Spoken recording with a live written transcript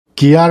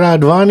Kiara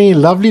Advani,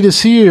 lovely to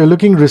see you. You're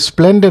looking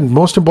resplendent.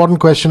 Most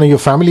important question, are your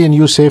family and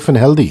you safe and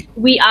healthy?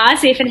 We are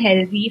safe and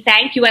healthy.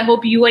 Thank you. I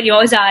hope you and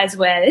yours are as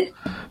well.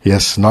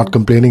 Yes, not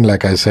complaining.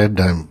 Like I said,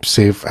 I'm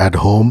safe at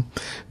home,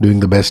 doing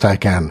the best I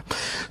can.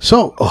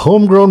 So, a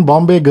homegrown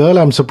Bombay girl,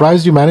 I'm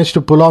surprised you managed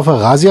to pull off a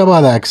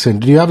Ghaziabad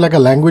accent. Do you have like a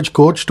language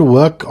coach to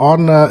work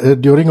on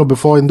during or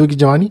before Indoo Ki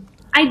Jawani?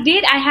 I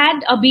did. I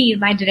had Abir,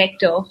 my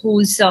director,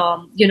 who's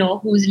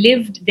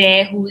lived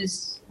there, who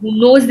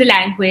knows the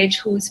language,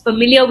 who's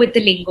familiar with the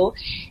lingo,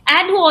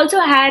 and who also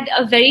had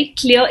a very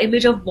clear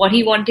image of what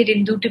he wanted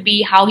Indoo to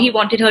be, how he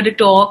wanted her to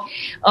talk,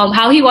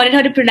 how he wanted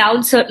her to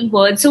pronounce certain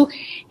words. So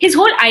his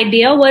whole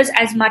idea was,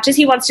 as much as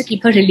he wants to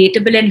keep her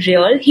relatable and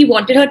real, he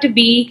wanted her to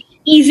be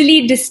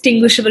easily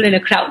distinguishable in a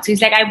crowd. So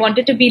he's like, I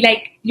wanted to be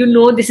like,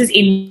 this is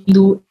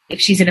Indoo if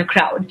she's in a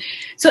crowd.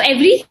 So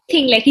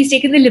everything, like he's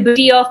taken the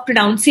liberty of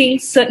pronouncing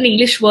certain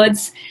English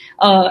words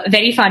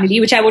very funnily,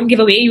 which I won't give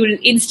away. You'll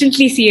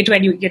instantly see it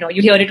when you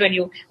hear it when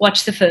you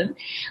watch the film.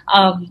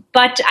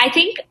 But I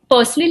think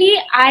personally,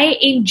 I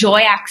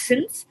enjoy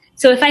accents.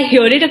 So if I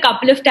hear it a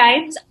couple of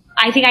times,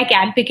 I think I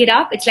can pick it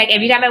up. It's like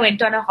every time I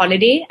went on a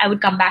holiday, I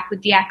would come back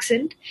with the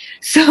accent.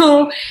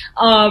 So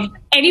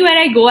anywhere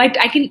I go, I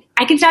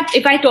can start.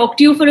 If I talk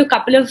to you for a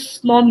couple of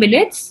more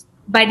minutes,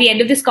 by the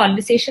end of this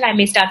conversation, I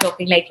may start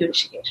talking like you,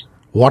 Rishikesh.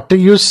 What are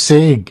you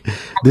saying?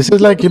 This is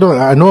like,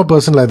 I know a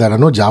person like that. I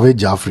know Javed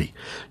Jafri.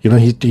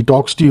 He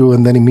talks to you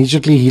and then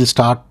immediately he'll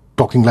start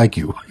talking like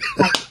you.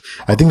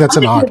 I think that's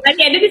an art. At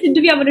the end of this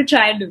interview, I'm going to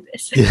try and do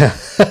this. Yeah.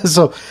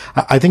 So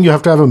I think you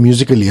have to have a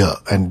musical ear,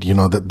 and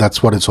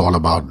that's what it's all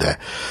about there.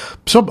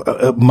 So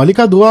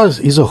Malika Dua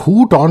is a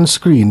hoot on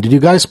screen. Did you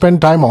guys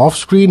spend time off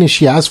screen? Is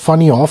she as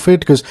funny off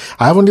it? Because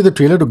I have only the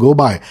trailer to go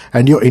by,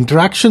 and your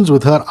interactions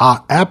with her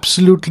are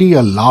absolutely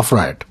a laugh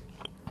riot.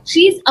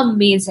 She's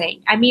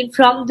amazing. I mean,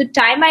 from the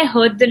time I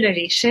heard the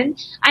narration,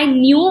 I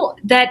knew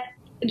that,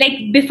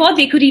 like, before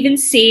they could even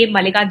say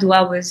Malika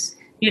Dua was,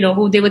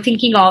 who they were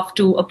thinking of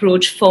to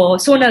approach for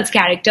Sonal's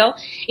character,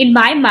 in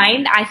my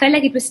mind, I felt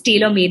like it was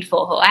tailor-made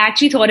for her. I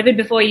actually thought of it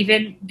before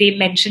even they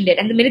mentioned it.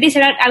 And the minute they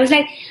said it, I was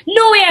like,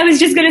 no way, I was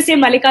just going to say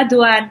Malika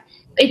Dua. And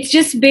it's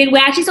just been, we're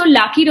actually so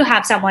lucky to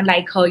have someone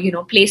like her,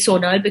 play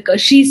Sonal, because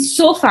she's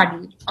so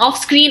funny. Off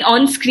screen,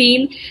 on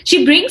screen,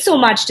 she brings so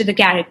much to the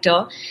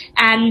character.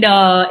 And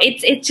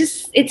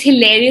it's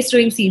hilarious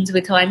doing scenes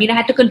with her. I mean, I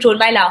had to control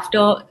my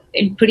laughter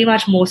in pretty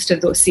much most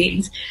of those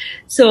scenes.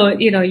 So,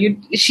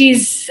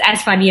 she's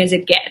as funny as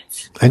it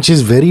gets. And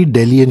she's very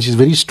Delhi and she's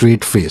very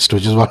straight-faced,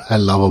 which is what I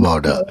love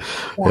about her.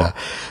 Yeah.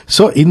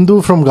 So,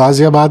 Indoo from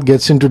Ghaziabad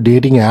gets into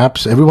dating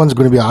apps. Everyone's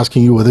going to be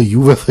asking you whether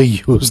you've ever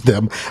used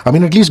them. I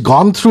mean, at least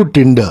gone through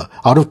Tinder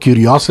out of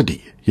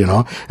curiosity,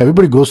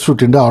 Everybody goes through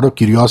Tinder out of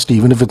curiosity,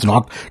 even if it's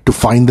not to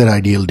find their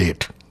ideal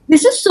date.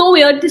 This is so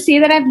weird to say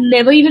that I've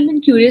never even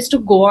been curious to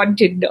go on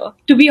Tinder,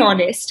 to be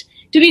honest.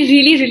 To be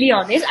really, really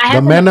honest,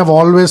 the men have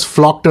always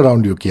flocked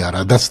around you,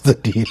 Kiara. That's the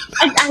deal.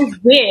 I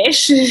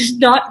wish.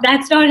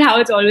 That's not how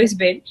it's always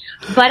been.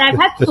 But I've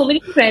had so many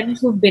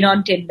friends who've been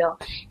on Tinder.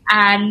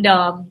 And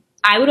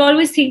I would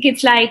always think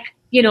it's like,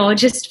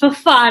 just for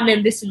fun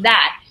and this and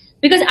that.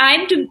 Because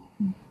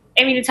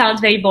it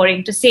sounds very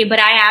boring to say, but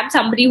I am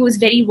somebody who's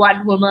very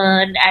one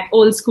woman and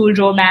old school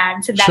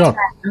romance, and that's what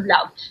I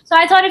love. So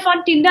I thought if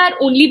on Tinder I'd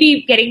only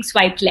be getting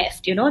swiped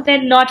left,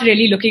 then not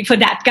really looking for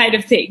that kind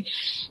of thing.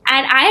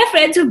 And I have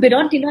friends who've been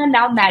on Tinder and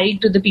now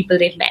married to the people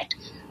they've met.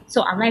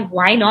 So I'm like,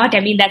 why not?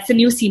 I mean, that's the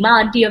new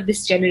Seema auntie of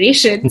this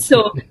generation.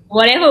 So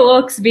whatever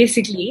works,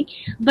 basically.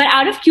 But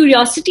out of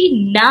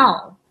curiosity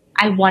now,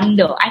 I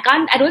wonder.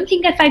 I don't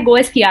think if I go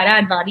as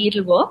Kiara Advani,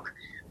 it'll work.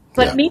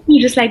 But maybe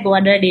just like go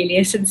under an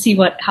alias and see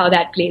how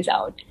that plays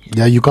out.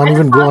 Yeah, you can't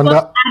even go under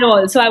at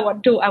all. So I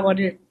want to.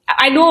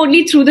 I know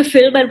only through the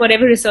film and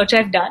whatever research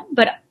I've done,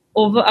 but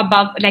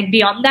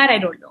beyond that, I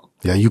don't know.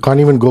 Yeah, you can't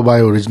even go by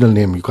original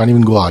name. You can't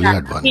even go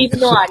Alia Advani.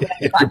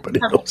 Everybody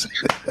knows.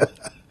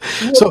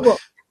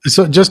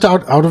 So just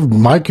out of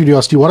my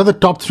curiosity, what are the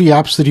top 3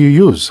 apps that you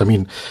use? I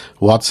mean,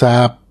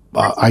 WhatsApp,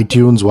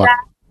 iTunes, what?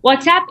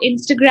 WhatsApp,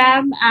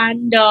 Instagram,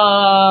 and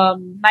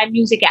my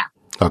music app.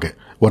 Okay,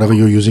 whatever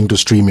you're using to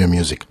stream your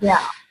music.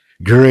 Yeah.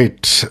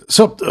 Great.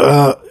 So,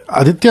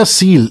 Aditya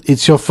Seal,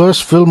 it's your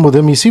first film with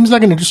him. He seems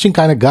like an interesting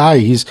kind of guy.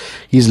 He's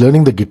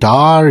learning the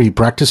guitar. He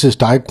practices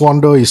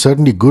taekwondo. He's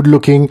certainly good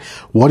looking.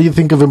 What do you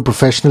think of him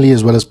professionally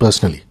as well as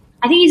personally?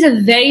 I think he's a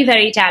very,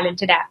 very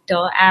talented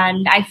actor.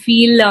 And I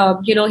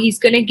feel, he's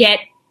going to get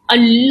a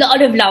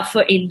lot of love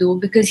for Indoo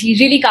because he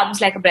really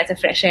comes like a breath of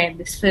fresh air in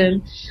this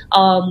film.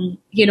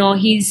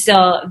 He's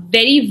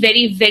very,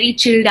 very, very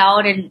chilled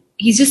out, and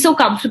he's just so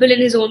comfortable in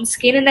his own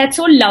skin, and that's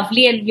so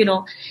lovely. And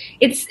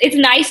it's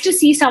nice to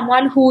see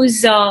someone who's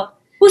so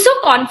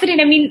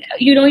confident. I mean,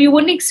 you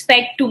wouldn't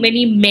expect too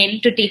many men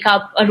to take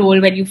up a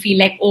role when you feel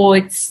like, oh,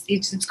 it's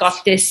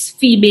got this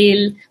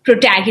female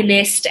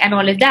protagonist and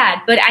all of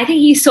that. But I think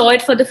he saw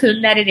it for the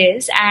film that it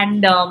is,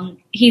 and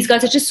he's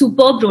got such a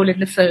superb role in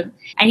the film,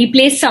 and he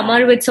plays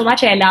Summer with so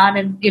much elan,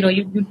 and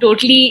you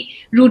totally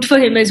root for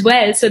him as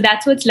well. So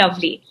that's what's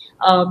lovely.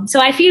 So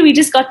I feel we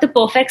just got the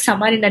perfect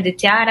summer in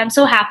Aditya, and I'm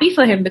so happy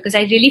for him because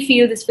I really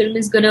feel this film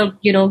is gonna,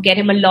 get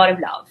him a lot of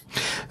love.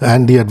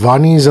 And the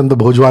Advanis and the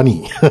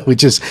Bhojwani,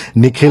 which is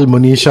Nikhil,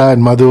 Manisha,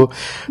 and Madhu,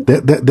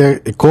 they're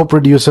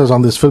co-producers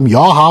on this film.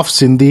 You're half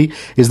Sindhi.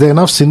 Is there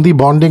enough Sindhi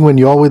bonding when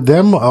you're with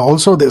them?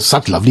 Also, they're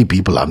such lovely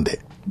people, aren't they?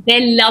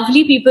 They're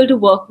lovely people to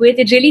work with.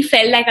 It really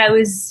felt like I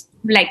was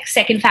like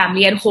second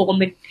family at home.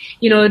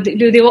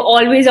 They were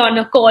always on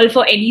a call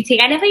for anything.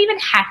 I never even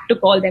had to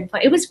call them for.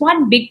 It was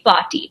one big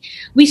party.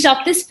 We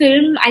shot this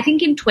film, I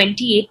think, in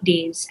 28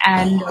 days,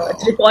 and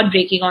it's record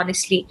breaking.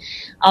 Honestly,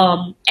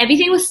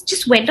 everything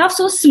just went off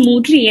so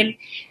smoothly, and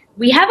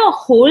we have a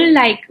whole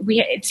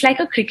it's like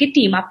a cricket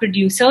team. Our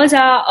producers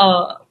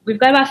are we've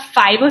got about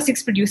 5 or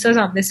 6 producers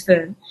on this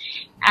film.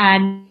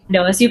 And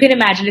so you can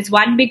imagine it's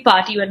one big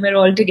party when we're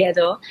all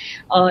together.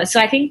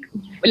 So I think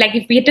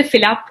if we had to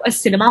fill up a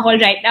cinema hall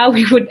right now,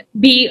 we would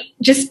be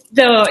just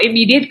the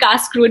immediate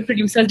cast, crew, and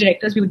producers,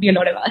 directors. We would be a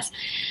lot of us.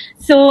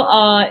 So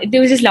it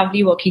was just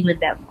lovely working with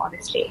them,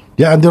 honestly.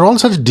 Yeah, and they're all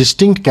such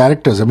distinct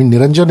characters. I mean,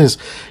 Niranjan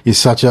is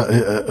such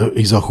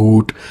he's a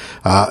hoot.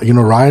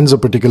 Ryan's a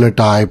particular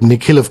type.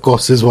 Nikhil, of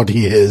course, is what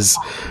he is.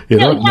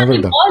 We've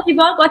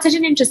all got such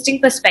an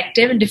interesting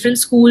perspective and different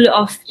school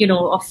of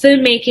of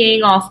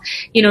filmmaking, of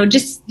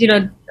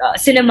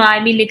cinema.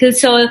 I mean, Nikhil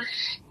sir,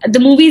 the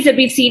movies that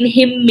we've seen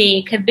him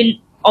make have been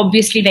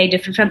obviously very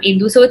different from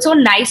Indoo. So it's so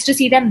nice to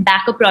see them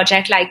back a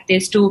project like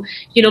this, to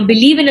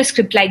believe in a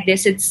script like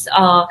this. It's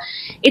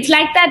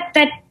like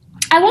that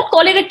I won't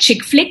call it a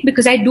chick flick,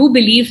 because I do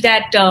believe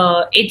that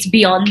it's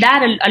beyond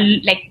that.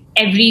 Like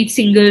every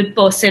single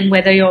person,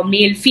 whether you're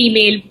male,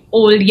 female,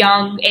 old,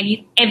 young,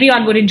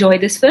 everyone would enjoy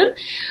this film.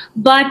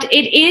 But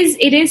it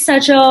is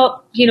such a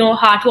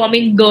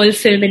heartwarming girl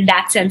film in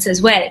that sense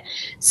as well.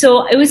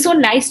 So it was so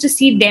nice to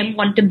see them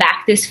want to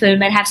back this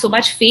film and have so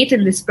much faith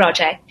in this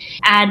project.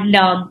 And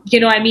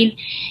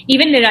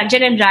even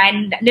Niranjan and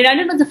Ryan.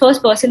 Niranjan was the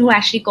first person who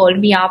actually called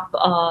me up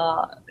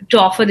to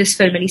offer this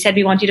film, and he said,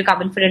 "We want you to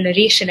come in for a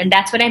narration." And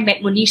that's when I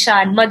met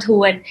Monisha and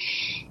Madhu. And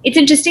it's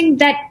interesting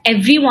that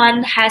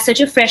everyone has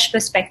such a fresh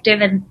perspective,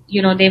 and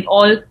they've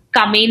all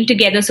come in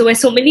together. So we're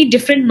so many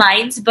different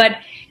minds, but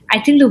I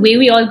think the way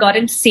we all got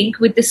in sync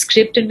with the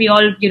script, and we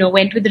all,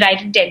 went with the right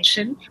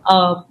intention,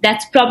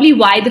 that's probably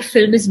why the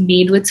film is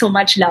made with so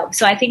much love.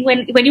 So I think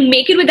when you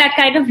make it with that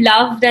kind of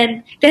love,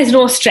 then there's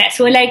no stress.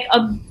 We're like,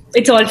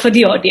 it's all for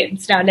the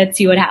audience. Now let's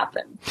see what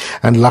happens.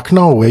 And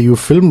Lucknow, where you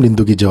filmed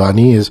Indoo Ki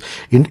Jawani, is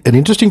an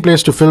interesting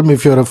place to film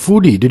if you're a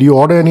foodie. Did you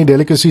order any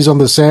delicacies on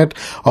the set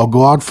or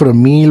go out for a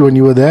meal when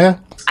you were there?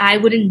 I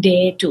wouldn't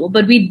dare to,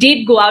 but we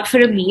did go out for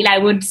a meal. I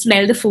would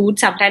smell the food,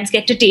 sometimes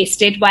get to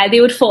taste it, while they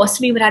would force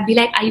me, but I'd be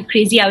like, "Are you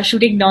crazy?" I was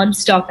shooting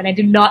non-stop, and I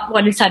did not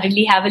want to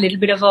suddenly have a little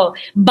bit of a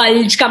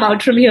bulge come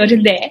out from here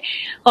and there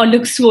or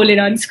look swollen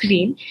on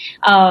screen.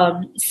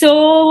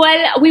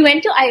 We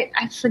went to,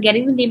 I'm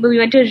forgetting the name, but we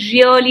went to a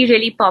really,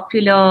 really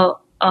popular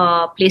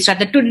place,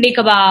 the Tunde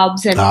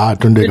Kebabs. And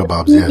Tunde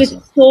Kebabs, yes.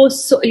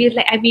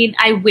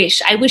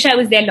 I wish I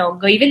was there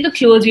longer. Even the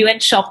clothes, we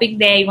went shopping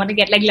there. You want to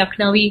get like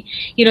Lucknowi,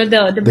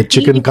 the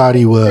chicken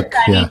curry work.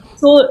 Yeah.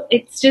 So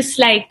it's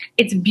just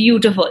it's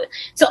beautiful.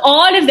 So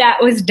all of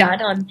that was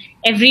done on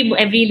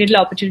every little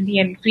opportunity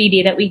and free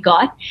day that we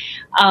got.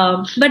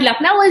 But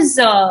Lucknow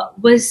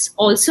was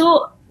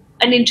also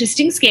an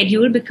interesting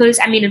schedule, because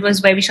it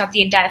was where we shot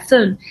the entire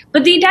film.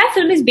 But the entire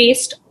film is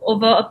based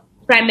over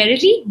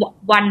primarily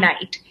one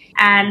night,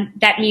 and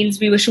that means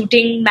we were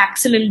shooting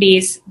maximum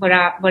days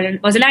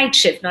was a night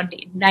shift, not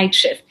day, night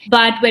shift.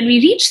 But when we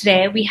reached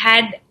there, we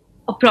had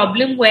a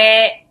problem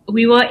where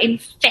we were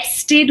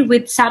infested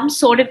with some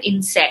sort of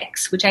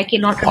insects, which I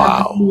cannot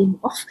remember the name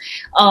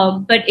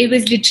of. But it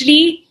was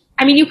literally,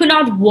 you could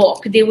not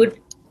walk. They would,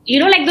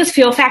 like those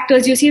fear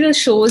factors. You see those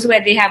shows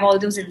where they have all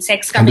those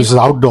insects coming. And this is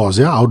outdoors,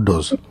 yeah,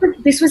 outdoors.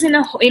 This was in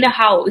a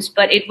house,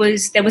 but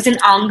there was an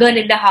angan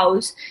in the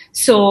house,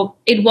 so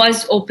it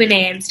was open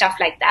air and stuff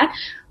like that.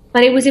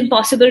 But it was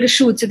impossible to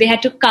shoot, so they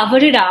had to cover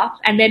it up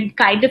and then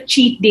kind of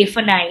cheat day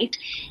for night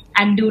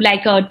and do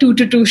like a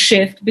 2-to-2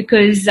 shift,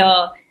 because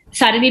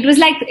suddenly it was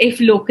like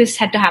if locusts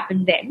had to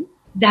happen then.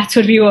 That's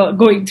what we were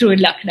going through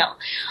in Lucknow.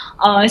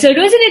 So it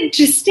was an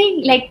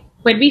interesting,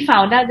 when we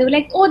found out, they were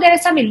like, "Oh, there are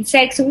some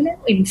insects." So we were like,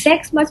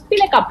 "Insects must be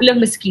like a couple of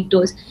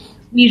mosquitoes."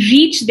 We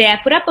reached there,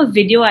 put up a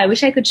video. I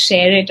wish I could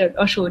share it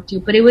or show it to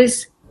you, but it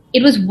was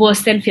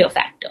worse than Fear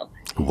Factor.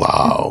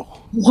 Wow.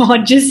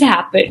 What just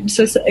happened?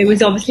 So it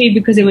was obviously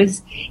because it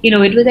was,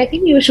 I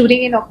think we were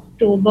shooting in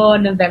October or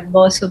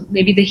November, so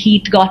maybe the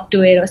heat got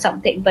to it or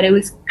something, but it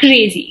was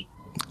crazy.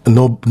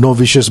 No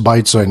vicious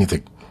bites or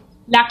anything?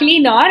 Luckily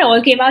not.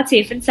 All came out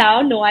safe and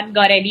sound. No one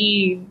got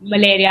any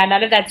malaria.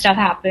 None of that stuff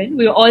happened.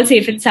 We were all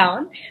safe and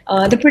sound.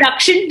 The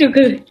production took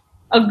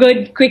a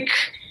good, quick,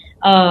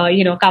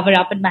 cover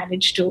up and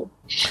managed to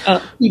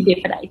keep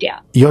it for the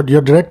idea. Your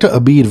director,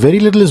 Abir, very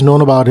little is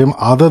known about him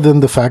other than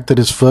the fact that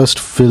his first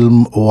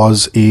film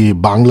was a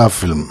Bangla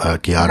film,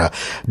 Kiara.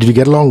 Did you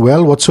get along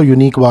well? What's so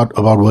unique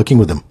about working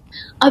with him?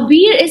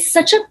 Abir is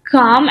such a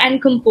calm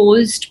and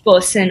composed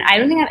person. I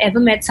don't think I've ever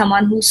met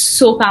someone who's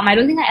so calm. I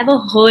don't think I ever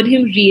heard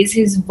him raise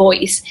his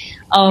voice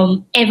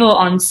ever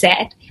on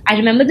set. I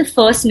remember the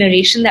first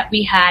narration that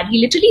we had.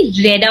 He literally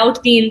read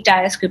out the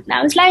entire script, and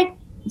I was like,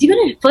 "Is he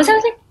gonna?" First, I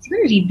was like, "Is he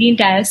gonna read the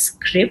entire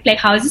script? Like,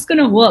 how is this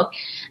gonna work?"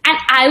 And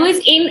I was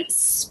in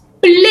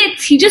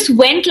splits. He just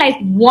went like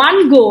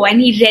one go,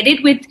 and he read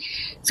it with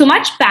so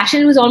much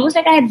passion. It was almost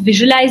like I had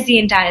visualized the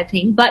entire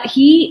thing. But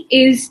he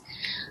is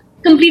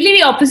completely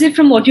the opposite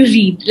from what you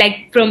read,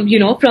 like from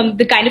from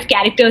the kind of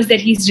characters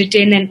that he's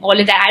written and all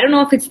of that. I don't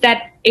know if it's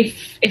that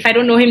if I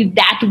don't know him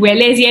that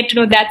well as yet to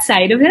know that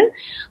side of him,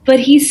 but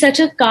he's such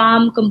a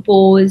calm,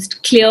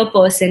 composed, clear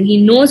person. He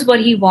knows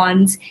what he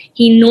wants.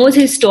 He knows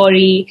his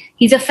story.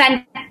 He's a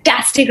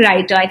fantastic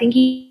writer. I think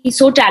he's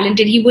so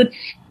talented. He would,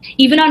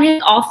 even on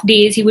his off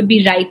days, he would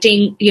be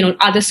writing,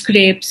 other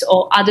scripts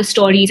or other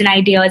stories and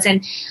ideas.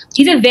 And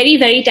he's a very,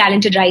 very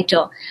talented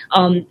writer.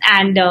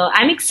 And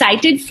I'm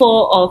excited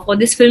for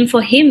this film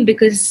for him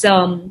because,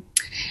 the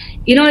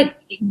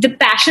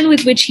passion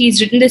with which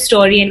he's written the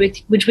story and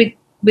with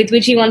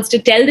which he wants to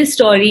tell the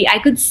story, I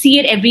could see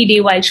it every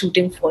day while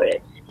shooting for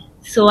it.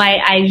 So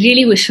I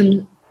really wish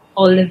him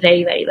all the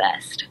very, very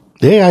best.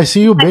 Hey, I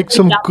see you bake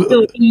some.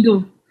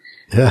 Indoo.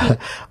 Yeah,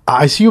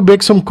 I see you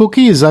bake some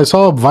cookies. I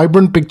saw a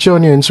vibrant picture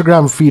on your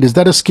Instagram feed. Is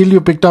that a skill you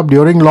picked up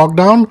during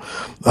lockdown,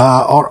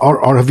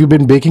 or have you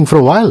been baking for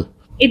a while?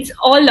 It's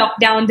all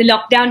lockdown. The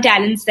lockdown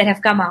talents that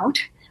have come out.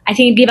 I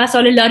think it gave us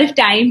all a lot of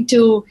time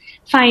to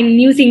find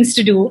new things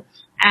to do.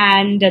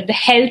 And the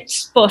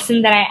health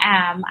person that I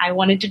am, I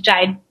wanted to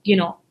try,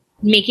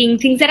 making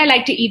things that I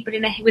like to eat, but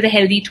with a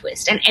healthy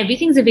twist. And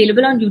everything's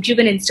available on YouTube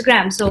and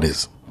Instagram. So It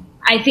is.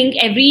 I think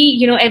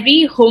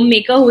every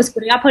homemaker who was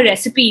putting up her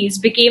recipes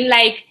became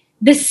like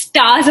the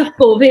stars of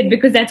COVID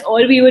because that's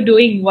all we were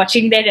doing,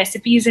 watching their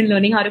recipes and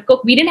learning how to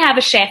cook. We didn't have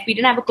a chef. We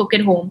didn't have a cook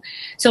at home.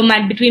 So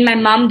between my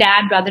mom,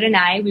 dad, brother and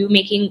I, we were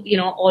making,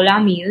 all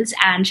our meals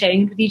and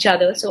sharing it with each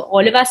other. So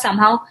all of us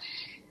somehow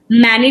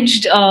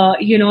managed,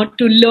 to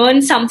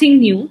learn something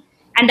new.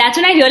 And that's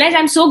when I realized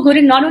I'm so good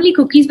at not only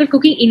cookies, but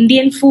cooking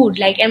Indian food.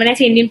 And when I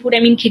say Indian food,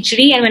 I mean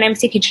khichdi. And when I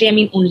say khichdi, I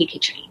mean only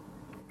khichdi.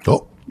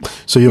 Oh,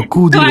 so your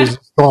kudi is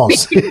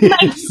sauce. And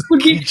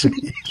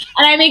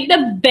I make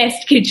the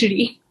best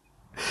khichdi.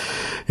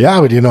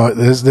 Yeah, but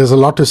there's a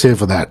lot to say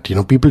for that.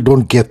 People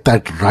don't get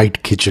that right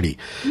khichdi.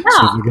 Yeah.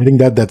 So if you're getting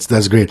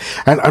that's great.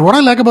 And what I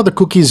like about the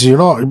cookies,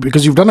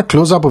 because you've done a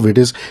close up of it,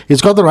 is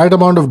it's got the right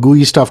amount of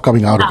gooey stuff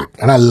coming out of it,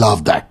 and I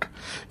love that.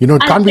 It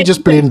can't be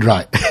just plain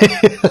dry.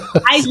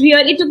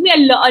 It took me a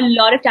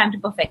lot of time to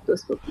perfect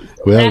those cookies.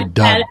 Well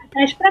done.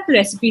 I should put up the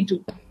recipe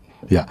too.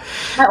 Yeah.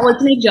 My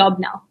ultimate job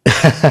now.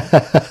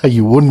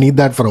 You won't need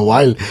that for a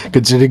while,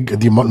 considering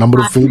the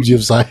number of films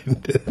you've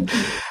signed.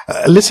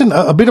 Listen,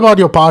 a bit about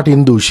your part,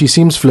 Indoo. She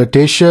seems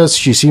flirtatious.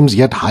 She seems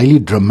yet highly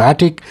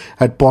dramatic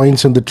at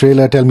points in the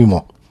trailer. Tell me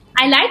more.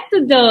 I like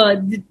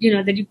that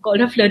you called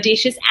her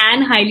flirtatious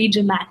and highly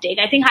dramatic.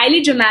 I think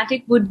highly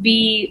dramatic would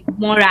be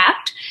more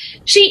apt.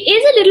 She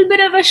is a little bit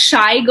of a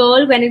shy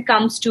girl when it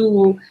comes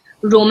to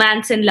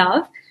romance and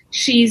love.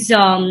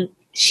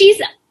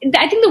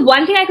 I think the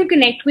one thing I could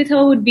connect with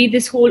her would be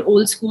this whole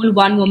old school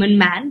one woman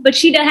man, but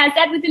she has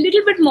that with a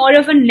little bit more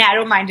of a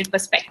narrow minded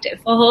perspective.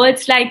 For her,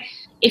 it's like,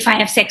 if I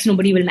have sex,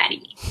 nobody will marry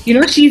me.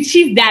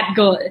 She's that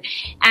girl.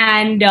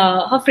 And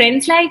her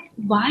friend's like,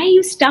 why are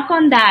you stuck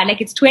on that?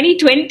 Like, it's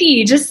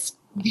 2020, just,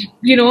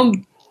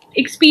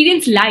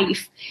 experience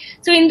life.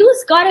 So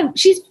Indoo's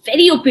she's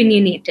very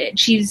opinionated.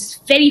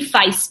 She's very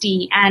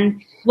feisty.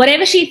 And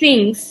whatever she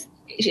thinks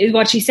is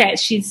what she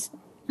says. She's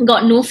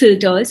got no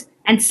filters.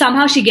 And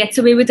somehow she gets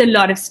away with a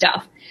lot of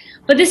stuff.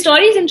 But the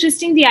story is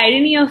interesting. The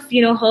irony of,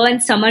 her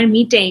and Samar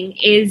meeting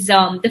is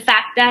the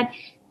fact that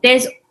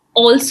there's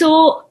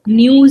also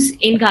news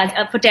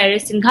for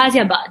terrorists in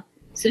Ghaziabad.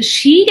 So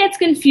she gets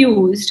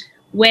confused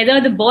whether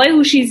the boy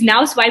who she's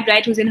now swiped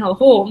right, who's in her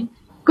home,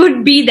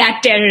 could be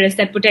that terrorist,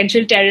 that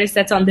potential terrorist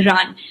that's on the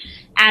run.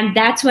 And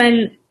that's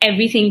when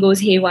everything goes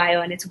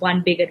haywire and it's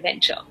one big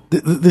adventure.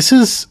 This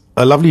is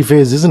a lovely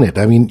phase, isn't it?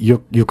 I mean,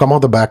 you come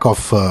out the back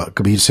of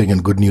Kabir Singh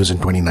and Good News in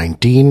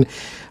 2019.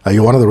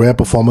 You're one of the rare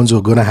performers who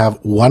are going to have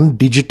one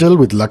digital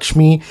with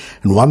Lakshmi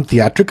and one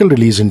theatrical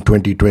release in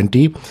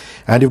 2020.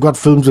 And you've got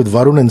films with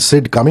Varun and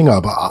Sid coming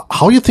up.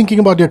 How are you thinking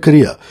about your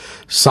career?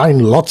 Sign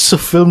lots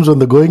of films when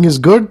the going is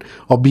good,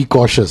 or be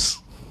cautious?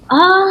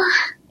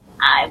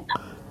 I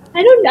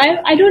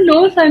don't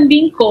know if I'm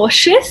being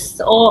cautious,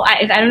 or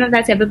I don't know if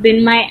that's ever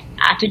been my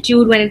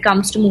attitude when it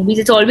comes to movies.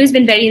 It's always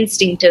been very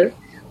instinctive.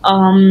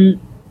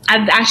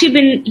 I've actually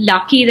been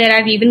lucky that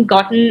I've even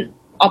gotten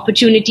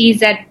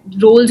opportunities at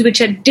roles which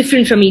are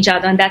different from each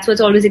other, and that's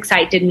what's always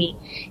excited me.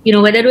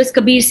 Whether it was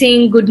Kabir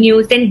Singh, Good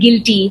News, then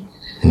Guilty.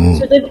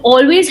 So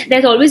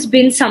there's always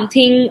been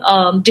something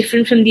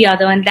different from the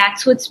other, and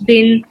that's what's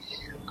been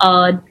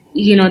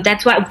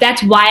that's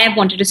why I've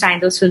wanted to sign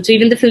those films. So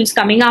even the films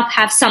coming up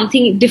have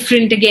something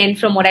different again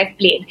from what I've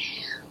played.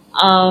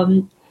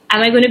 Am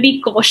I going to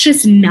be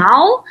cautious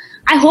now?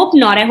 I hope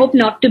not. I hope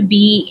not to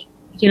be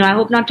I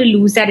hope not to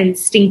lose that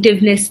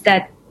instinctiveness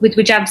that with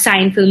which I've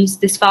signed films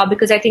this far,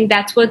 because I think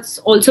that's what's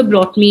also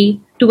brought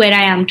me to where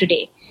I am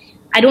today.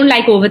 I don't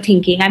like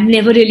overthinking. I've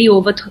never really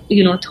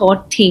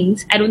thought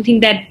things. I don't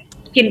think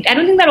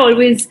that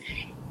always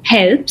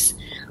helps.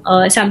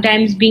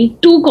 Sometimes being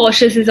too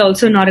cautious is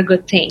also not a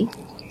good thing.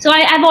 So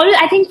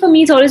I think for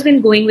me it's always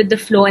been going with the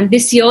flow, and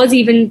this year's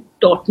even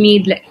taught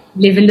me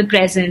live in the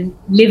present,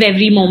 live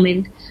every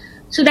moment.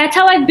 So that's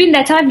how I've been.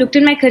 That's how I've looked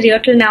at my career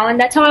till now, and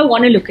that's how I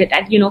want to look at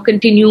it.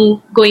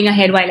 Continue going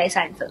ahead while I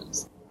sign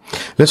films.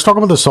 Let's talk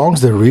about the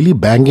songs. They're really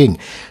banging.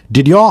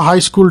 Did your high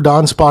school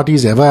dance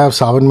parties ever have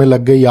Sawan Mein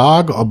Lag Gayi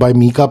Aag or by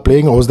Mika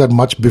playing, or was that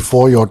much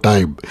before your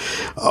time?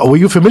 Were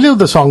you familiar with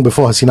the song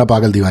before Hasina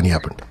Pagal Diwani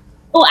happened?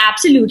 Oh,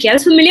 absolutely. I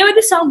was familiar with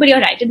the song, but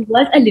you're right. It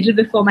was a little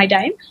before my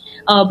time.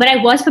 But I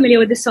was familiar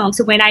with the song.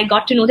 So when I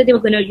got to know that they were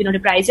going to,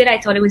 reprise it, I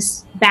thought it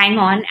was bang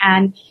on.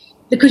 And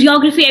the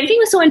choreography, everything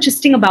was so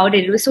interesting about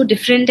it. It was so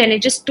different, and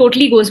it just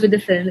totally goes with the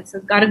film. It's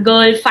got a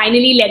girl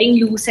finally letting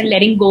loose and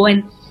letting go,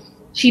 and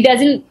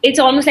it's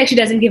almost like she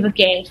doesn't give a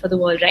care for the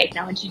world right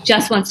now, and she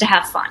just wants to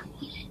have fun.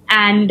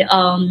 And,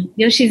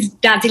 she's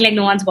dancing like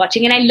no one's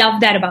watching. And I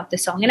love that about the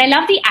song. And I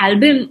love the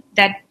album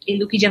that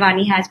Indoo Ki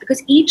Jawani has,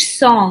 because each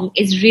song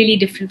is really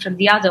different from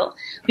the other.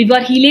 We've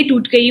got Hile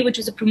Toot Gayi, which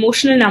was a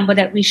promotional number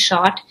that we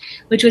shot,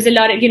 which was a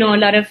lot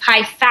of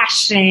high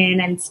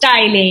fashion and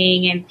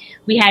styling. And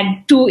we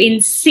had two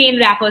insane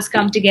rappers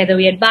come together.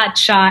 We had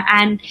Badshah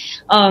and,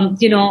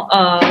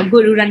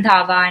 Guru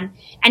Randhawa.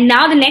 And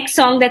now the next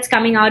song that's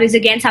coming out is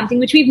again something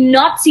which we've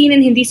not seen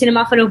in Hindi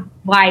cinema for a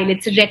while.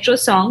 It's a retro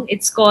song.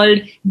 It's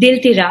called Dil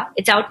Tera.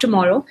 It's out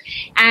tomorrow.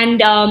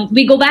 And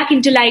we go back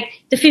into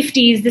like the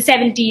 50s, the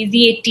 70s,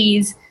 the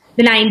 80s,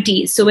 the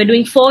 90s. So we're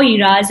doing 4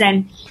 eras.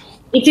 And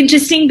it's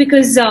interesting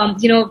because,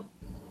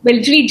 we're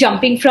literally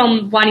jumping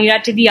from one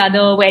era to the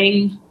other,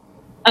 wearing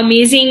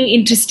amazing,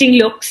 interesting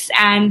looks.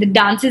 And the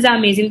dances are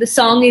amazing. The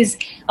song is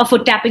a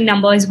foot tapping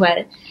number as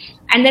well.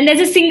 And then there's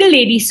a single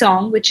lady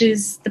song, which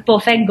is the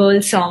perfect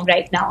girl song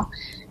right now.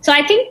 So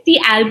I think the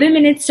album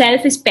in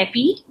itself is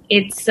peppy.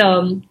 It's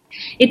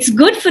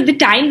good for the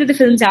time that the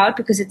film's out,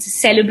 because it's a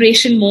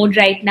celebration mode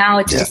right now.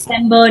 It's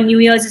December, New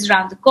Year's is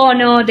around the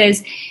corner.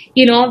 There's,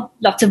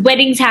 lots of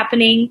weddings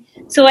happening.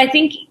 So I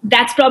think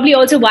that's probably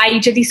also why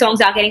each of these songs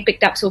are getting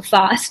picked up so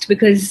fast,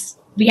 because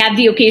we have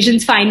the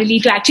occasions finally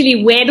to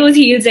actually wear those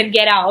heels and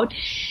get out.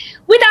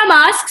 With our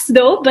masks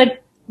though,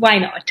 but why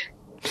not?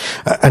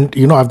 And,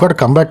 I've got to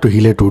come back to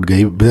Hile Toot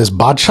Gayi. There's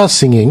Badshah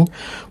singing,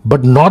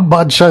 but not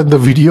Badshah in the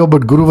video,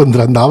 but Guru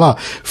Randhawa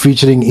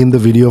featuring in the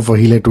video for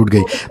Hile Toot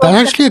Gayi.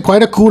 That's actually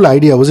quite a cool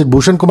idea. Was it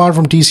Bhushan Kumar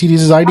from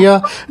T-Series'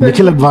 idea?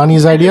 Nikhil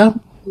Advani's idea?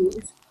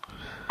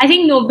 I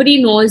think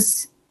nobody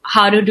knows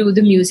how to do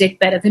the music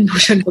better than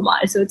Bhushan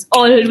Kumar. So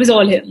it was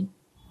all him.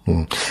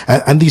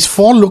 And these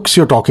 4 looks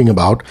you're talking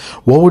about,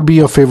 what would be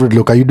your favorite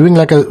look? Are you doing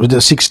like the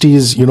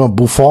 60s,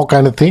 bouffant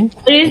kind of thing?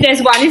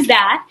 There's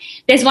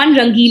one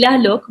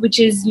Rangila look, which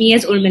is me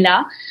as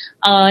Urmila.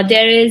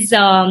 There is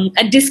a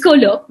disco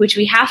look, which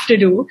we have to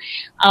do.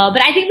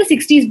 But I think the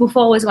 60s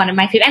bouffant was one of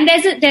my favorite. And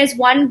there's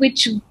one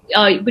which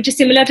is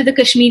similar to the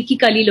Kashmir Ki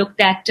Kali look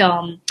that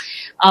Sharmila,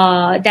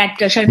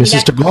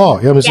 Mrs.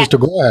 Tagore. Yeah, Mrs.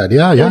 Tagore had.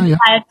 Yeah.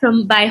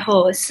 By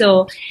her.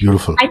 So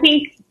beautiful. I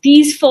think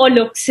these 4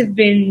 looks have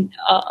been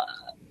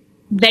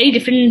very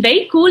different and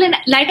very cool. And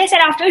like I said,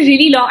 after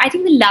really long, I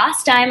think the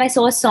last time I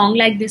saw a song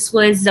like this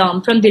was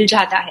from Dil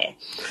Chahta Hai.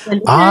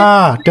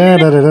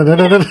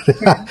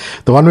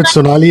 The one with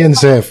Sonali and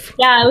Saif.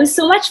 Yeah, it was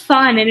so much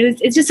fun, and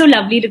it's just so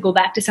lovely to go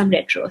back to some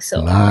retro.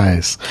 So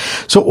nice.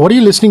 So what are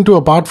you listening to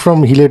apart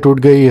from Hile Toot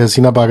Gayi,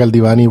 Hasina Pagal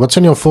Diwani? What's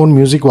on your phone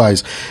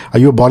music-wise? Are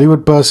you a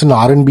Bollywood person,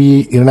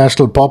 R&B,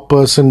 international pop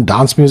person,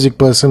 dance music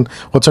person?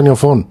 What's on your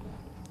phone?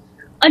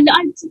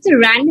 It's a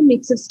random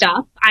mix of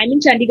stuff. I'm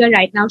in Chandigarh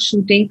right now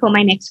shooting for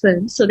my next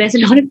film. So there's a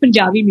lot of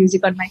Punjabi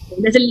music on my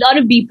phone. There's a lot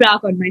of Beep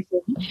Rock on my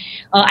phone.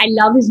 I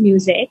love his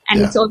music, and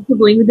it's also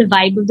going with the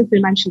vibe of the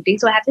film I'm shooting.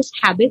 So I have this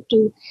habit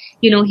to,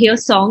 hear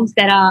songs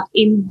that are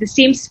in the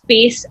same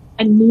space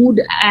and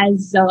mood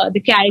as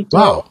the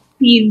character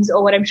scenes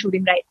or what I'm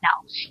shooting right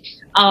now.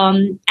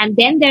 And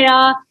then there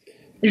are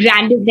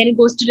then it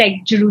goes to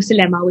like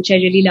Jerusalem, which I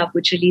really love,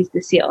 which released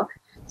this year.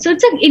 So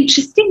it's an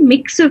interesting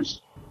mix of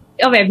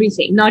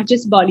everything, not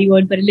just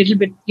Bollywood, but a little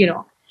bit,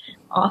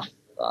 of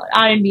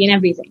R&B and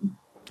everything.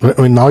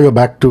 I mean, now you're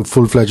back to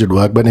full-fledged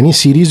work, but any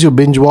series you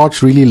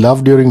binge-watched, really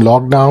loved during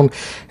lockdown?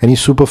 Any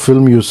super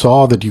film you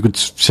saw that you could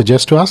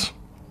suggest to us?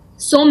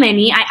 So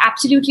many. I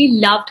absolutely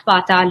loved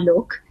Patal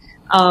Lok.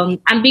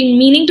 I'm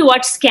meaning to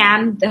watch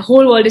Scam. The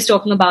whole world is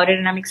talking about it,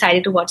 and I'm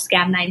excited to watch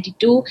Scam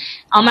 92.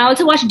 I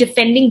also watched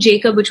Defending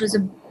Jacob, which was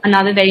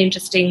another very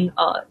interesting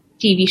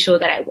TV show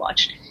that I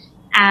watched.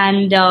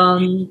 And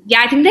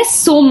I think there's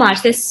so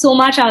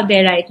much out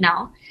there right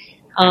now.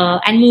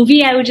 And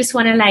movie, I would just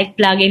want to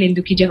plug in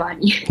Indoo Ki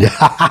Jawani.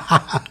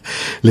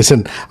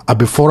 Listen,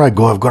 before I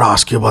go, I've got to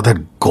ask you about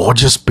that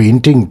gorgeous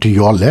painting to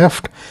your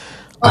left.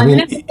 In the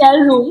hotel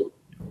room.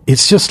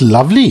 It's just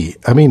lovely.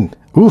 I mean,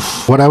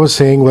 oof. What I was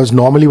saying was,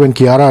 normally when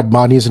Kiara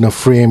Advani is in a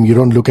frame, you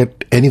don't look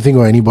at anything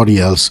or anybody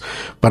else,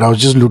 but I was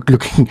just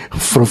looking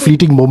for a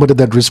fleeting moment at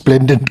that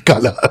resplendent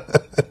color.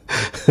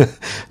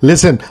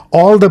 Listen,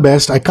 all the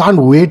best. I can't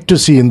wait to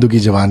see Indoo ki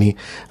Jawani.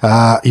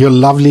 You're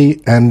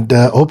lovely, and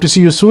hope to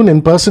see you soon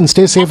in person.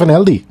 Stay safe and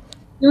healthy.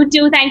 You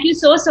too. Thank you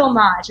so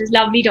much. It was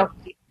lovely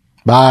talking to you.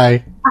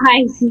 Bye.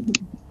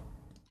 Bye.